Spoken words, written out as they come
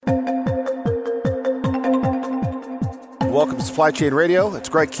Welcome to Supply Chain Radio. It's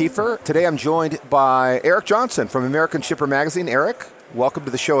Greg Kiefer. Today I'm joined by Eric Johnson from American Shipper Magazine. Eric, welcome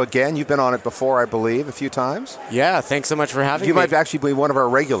to the show again. You've been on it before, I believe, a few times. Yeah, thanks so much for having me. You might actually be one of our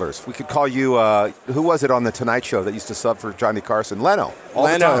regulars. We could call you, who was it on The Tonight Show that used to sub for Johnny Carson? Leno.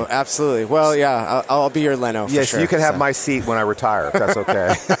 Leno, absolutely. Well, yeah, I'll be your Leno for yes, sure. Yes, you can have my seat when I retire, if that's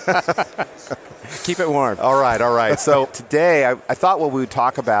okay. Keep it warm. All right. So today, I thought what we would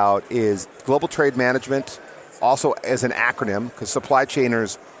talk about is global trade management, also as an acronym, because supply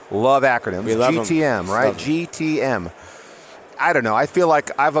chainers love acronyms. We love GTM, them. right? Love them. GTM. I don't know. I feel like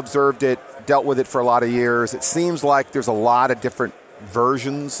I've observed it, dealt with it for a lot of years. It seems like there's a lot of different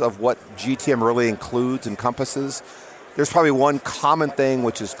versions of what GTM really includes, encompasses. There's probably one common thing,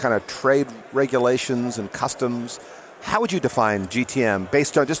 which is kind of trade regulations and customs. How would you define GTM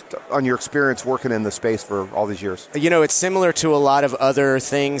based on just on your experience working in the space for all these years? You know, it's similar to a lot of other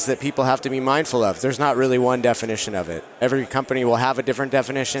things that people have to be mindful of. There's not really one definition of it. Every company will have a different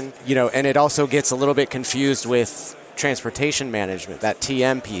definition, and it also gets a little bit confused with transportation management, that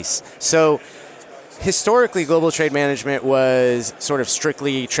TM piece. So historically, global trade management was sort of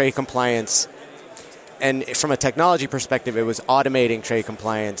strictly trade compliance. And from a technology perspective, it was automating trade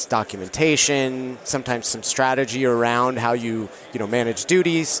compliance, documentation, sometimes some strategy around how you manage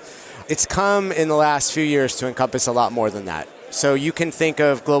duties. It's come in the last few years to encompass a lot more than that. So you can think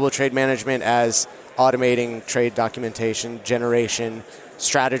of global trade management as automating trade documentation, generation,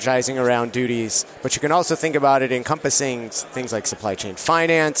 strategizing around duties. But you can also think about it encompassing things like supply chain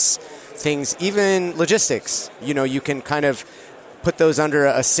finance, things, even logistics. You can kind of put those under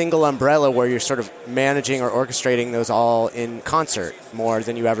a single umbrella where you're sort of managing or orchestrating those all in concert more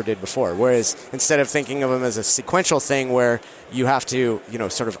than you ever did before. Whereas instead of thinking of them as a sequential thing where you have to,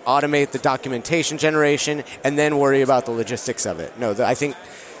 sort of automate the documentation generation and then worry about the logistics of it. No, I think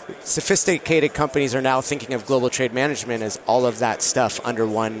sophisticated companies are now thinking of global trade management as all of that stuff under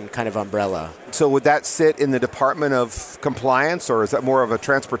one kind of umbrella. So would that sit in the Department of Compliance, or is that more of a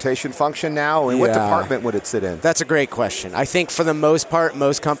transportation function now? And what department would it sit in? That's a great question. I think for the most part,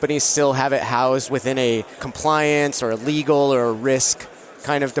 most companies still have it housed within a compliance or a legal or a risk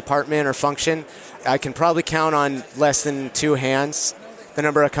kind of department or function. I can probably count on less than two hands the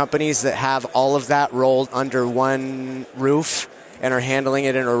number of companies that have all of that rolled under one roof and are handling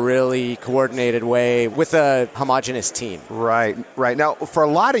it in a really coordinated way with a homogenous team. Right. Now, for a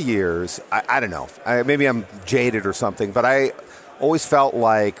lot of years, I don't know, maybe I'm jaded or something, but I always felt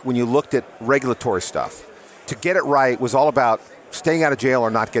like when you looked at regulatory stuff, to get it right was all about staying out of jail or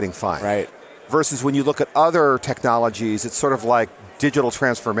not getting fined. Right. Versus when you look at other technologies, it's sort of like digital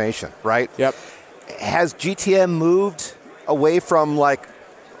transformation, right? Yep. Has GTM moved away from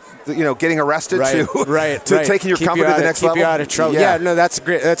getting arrested to taking your company to the next level? Keep you out of trouble. Yeah, no, that's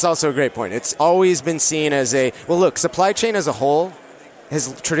great. That's also a great point. It's always been seen as supply chain as a whole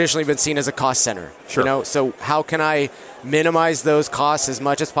has traditionally been seen as a cost center. Sure. So how can I minimize those costs as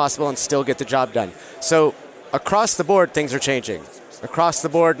much as possible and still get the job done? So across the board, things are changing. Across the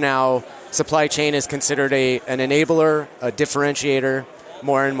board now, supply chain is considered an enabler, a differentiator,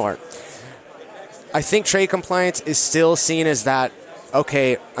 more and more. I think trade compliance is still seen as that,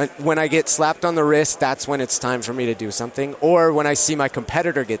 okay, when I get slapped on the wrist, that's when it's time for me to do something. Or when I see my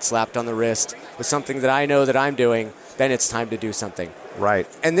competitor get slapped on the wrist with something that I know that I'm doing, then it's time to do something. Right.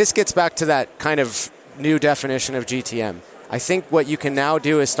 And this gets back to that kind of new definition of GTM. I think what you can now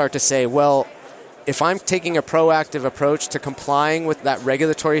do is start to say, well, if I'm taking a proactive approach to complying with that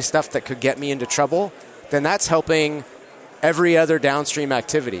regulatory stuff that could get me into trouble, then that's helping every other downstream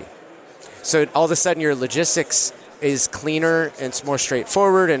activity. So all of a sudden your logistics is cleaner and it's more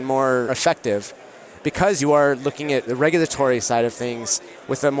straightforward and more effective because you are looking at the regulatory side of things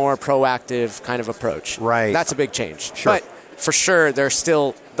with a more proactive kind of approach. Right. That's a big change. Sure. But for sure, there's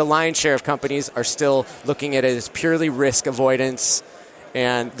still, the lion's share of companies are still looking at it as purely risk avoidance,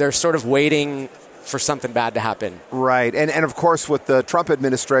 and they're sort of waiting for something bad to happen. Right. And of course, with the Trump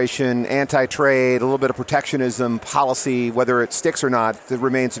administration, anti-trade, a little bit of protectionism policy, whether it sticks or not, it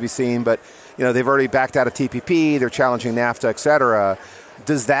remains to be seen. But, they've already backed out of TPP. They're challenging NAFTA, et cetera.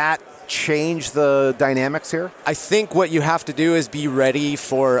 Does that change the dynamics here? I think what you have to do is be ready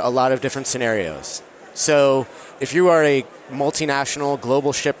for a lot of different scenarios. So if you are a multinational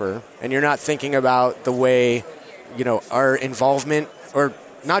global shipper and you're not thinking about the way, our involvement, or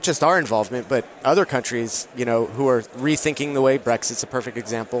not just our involvement, but other countries, who are rethinking the way, Brexit's a perfect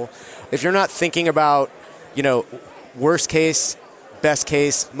example. If you're not thinking about, worst case, best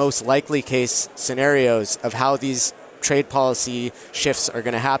case, most likely case scenarios of how these trade policy shifts are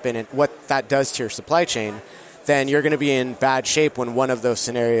going to happen and what that does to your supply chain, then you're going to be in bad shape when one of those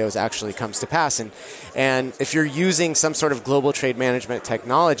scenarios actually comes to pass. And if you're using some sort of global trade management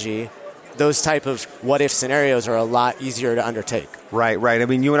technology, those type of what-if scenarios are a lot easier to undertake. Right. I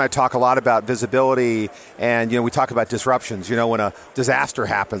mean, you and I talk a lot about visibility, and, we talk about disruptions, when a disaster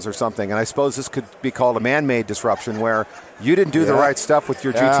happens or something. And I suppose this could be called a man-made disruption where you didn't do the right stuff with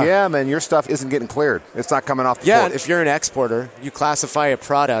your GTM and your stuff isn't getting cleared. It's not coming off the port. If you're an exporter, you classify a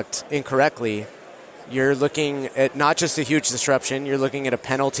product incorrectly, you're looking at not just a huge disruption, you're looking at a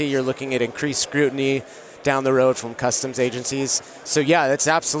penalty, you're looking at increased scrutiny down the road from customs agencies. So it's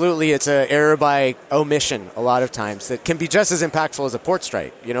an error by omission a lot of times that can be just as impactful as a port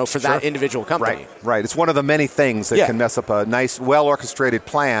strike, for that individual company. Right. It's one of the many things that can mess up a nice, well-orchestrated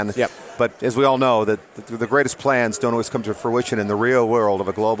plan. Yep. But as we all know, that the greatest plans don't always come to fruition in the real world of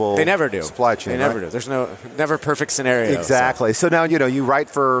a global supply chain. They never do. There's never perfect scenario. Exactly. So now, you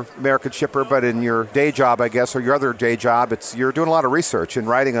write for American Shipper, but in your day job, I guess, or your other day job, you're doing a lot of research and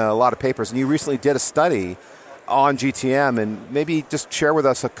writing a lot of papers. And you recently did a study on GTM, and maybe just share with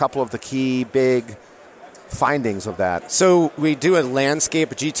us a couple of the key big findings of that. So we do a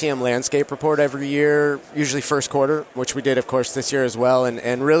GTM landscape report every year, usually first quarter, which we did, of course, this year as well.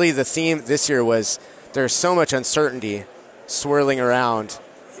 And really the theme this year was there's so much uncertainty swirling around,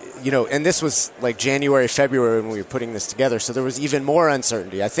 and this was like January, February when we were putting this together. So there was even more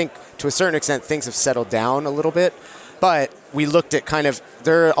uncertainty. I think to a certain extent things have settled down a little bit, but we looked at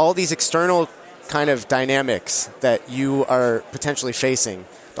there are all these external kind of dynamics that you are potentially facing.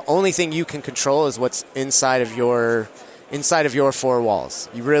 The only thing you can control is what's inside of your four walls.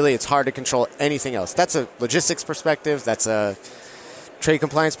 It's hard to control anything else. That's a logistics perspective. That's a trade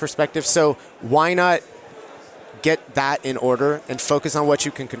compliance perspective. So why not get that in order and focus on what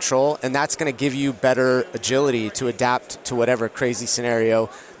you can control? And that's going to give you better agility to adapt to whatever crazy scenario,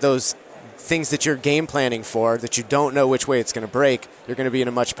 those things that you're game planning for, that you don't know which way it's going to break, you're going to be in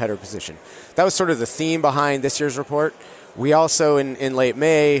a much better position. That was sort of the theme behind this year's report. We also, in late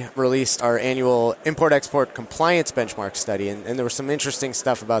May, released our annual import-export compliance benchmark study, and there was some interesting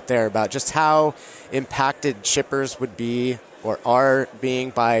stuff about just how impacted shippers would be or are being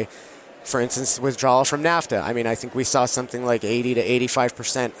by, for instance, withdrawal from NAFTA. I mean, I think we saw something like 80 to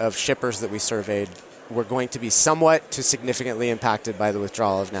 85% of shippers that we surveyed were going to be somewhat to significantly impacted by the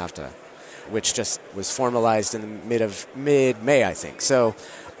withdrawal of NAFTA, which just was formalized in the mid-May, I think. So,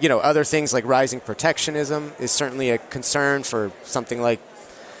 other things like rising protectionism is certainly a concern for something like,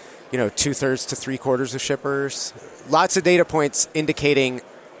 2/3 to 3/4 of shippers. Lots of data points indicating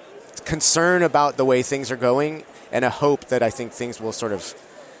concern about the way things are going and a hope that I think things will sort of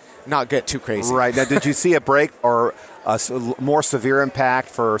not get too crazy. Right. Now, did you see a break or a more severe impact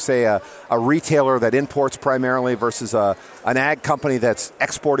for, say, a retailer that imports primarily versus an ag company that's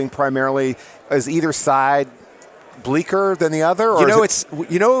exporting primarily? Is either side bleaker than the other? Or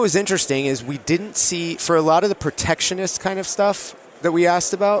what was interesting is we didn't see, for a lot of the protectionist kind of stuff that we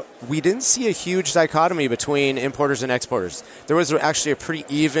asked about, we didn't see a huge dichotomy between importers and exporters. There was actually a pretty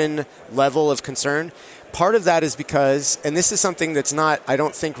even level of concern. Part of that is because, and this is something that's not, I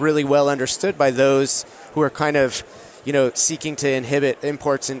don't think, really well understood by those who are kind of, seeking to inhibit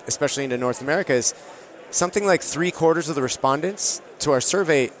imports, especially into North America, is something like 3/4 of the respondents to our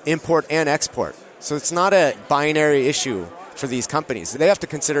survey import and export. So it's not a binary issue for these companies. They have to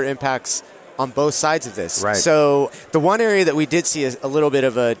consider impacts on both sides of this. Right. So the one area that we did see a little bit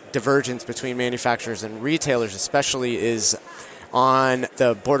of a divergence between manufacturers and retailers especially is on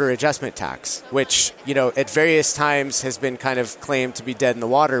the border adjustment tax, which, at various times has been kind of claimed to be dead in the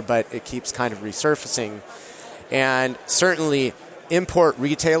water, but it keeps kind of resurfacing. And certainly import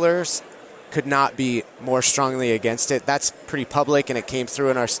retailers could not be more strongly against it. That's pretty public, and it came through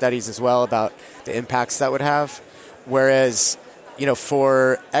in our studies as well about the impacts that would have. Whereas,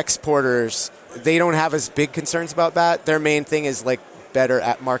 for exporters, they don't have as big concerns about that. Their main thing is like better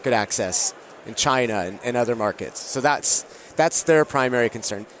at market access in China and other markets. So that's their primary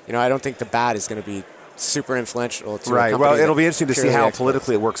concern. I don't think the BAT is going to be super influential to right. Well, it'll be interesting to see how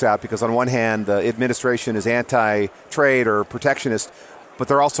politically it works out, because on one hand, the administration is anti-trade or protectionist, but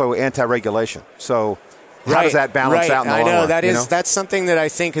they're also anti-regulation. So how does that balance out in the long run? I know that's something that I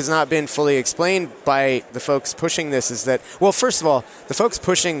think has not been fully explained by the folks pushing this. Is that, well, first of all, the folks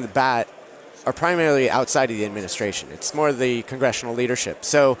pushing the BAT are primarily outside of the administration. It's more the congressional leadership.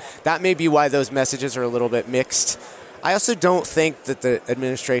 So that may be why those messages are a little bit mixed. I also don't think that the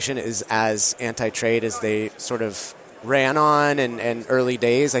administration is as anti-trade as they sort of ran on in early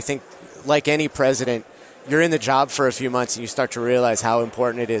days. I think, like any president, you're in the job for a few months and you start to realize how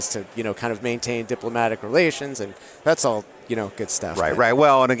important it is to, kind of maintain diplomatic relations, and that's all, good stuff. Right.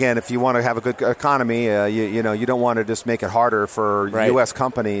 Well, and again, if you want to have a good economy, you don't want to just make it harder for U.S.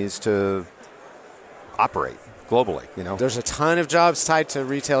 companies to operate globally. There's a ton of jobs tied to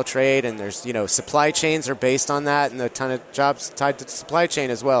retail trade, and there's, supply chains are based on that, and a ton of jobs tied to supply chain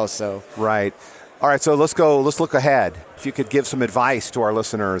as well. So right. All right, so let's look ahead. If you could give some advice to our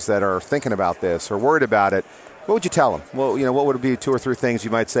listeners that are thinking about this or worried about it, what would you tell them? Well, what would be 2 or 3 things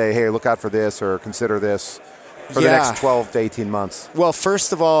you might say, hey, look out for this or consider this for the next 12 to 18 months? Well,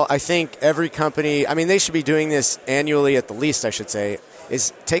 first of all, I think every company, they should be doing this annually at the least, I should say,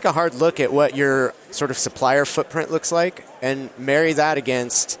 is take a hard look at what your sort of supplier footprint looks like and marry that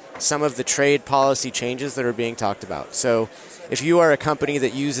against some of the trade policy changes that are being talked about. So if you are a company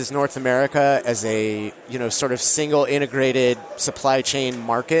that uses North America as a, sort of single integrated supply chain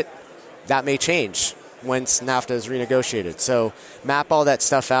market, that may change once NAFTA is renegotiated. So map all that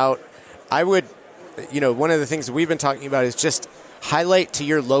stuff out. I would, one of the things that we've been talking about is just highlight to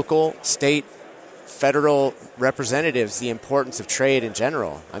your local, state, federal representatives the importance of trade in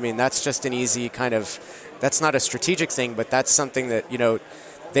general. That's just an easy that's not a strategic thing, but that's something that,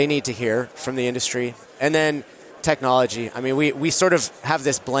 they need to hear from the industry. And then technology. We sort of have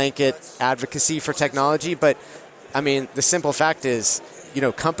this blanket advocacy for technology, but the simple fact is,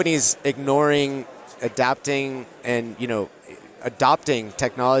 companies ignoring, adapting, and, adopting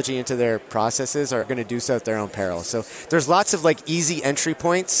technology into their processes are going to do so at their own peril. So there's lots of easy entry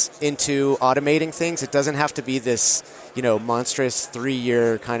points into automating things. It doesn't have to be this, monstrous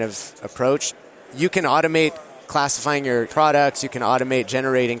 3-year kind of approach. You can automate classifying your products. You can automate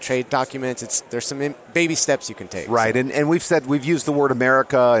generating trade documents. There's some baby steps you can take. Right, so. And we've used the word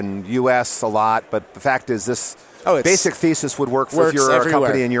America and U.S. a lot, but the fact is this basic thesis would work for if you're everywhere. A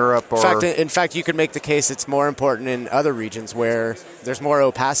company in Europe. Or in fact, you could make the case it's more important in other regions where there's more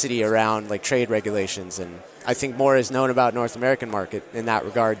opacity around trade regulations, and I think more is known about North American market in that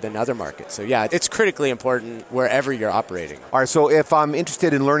regard than other markets. So yeah, it's critically important wherever you're operating. All right, so if I'm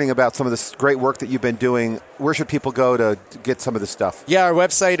interested in learning about some of this great work that you've been doing, where should people go to get some of this stuff? Yeah, our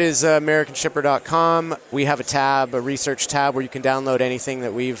website is AmericanShipper.com. We have a research tab where you can download anything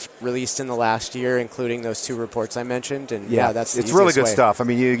that we've released in the last year, including those 2 reports I mentioned. And that's it's really good stuff.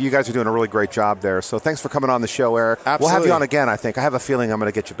 You guys are doing a really great job there. So thanks for coming on the show, Eric. Absolutely. We'll have you on again, I think. I have a feeling I'm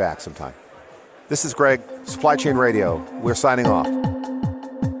going to get you back sometime. This is Greg, Supply Chain Radio. We're signing off.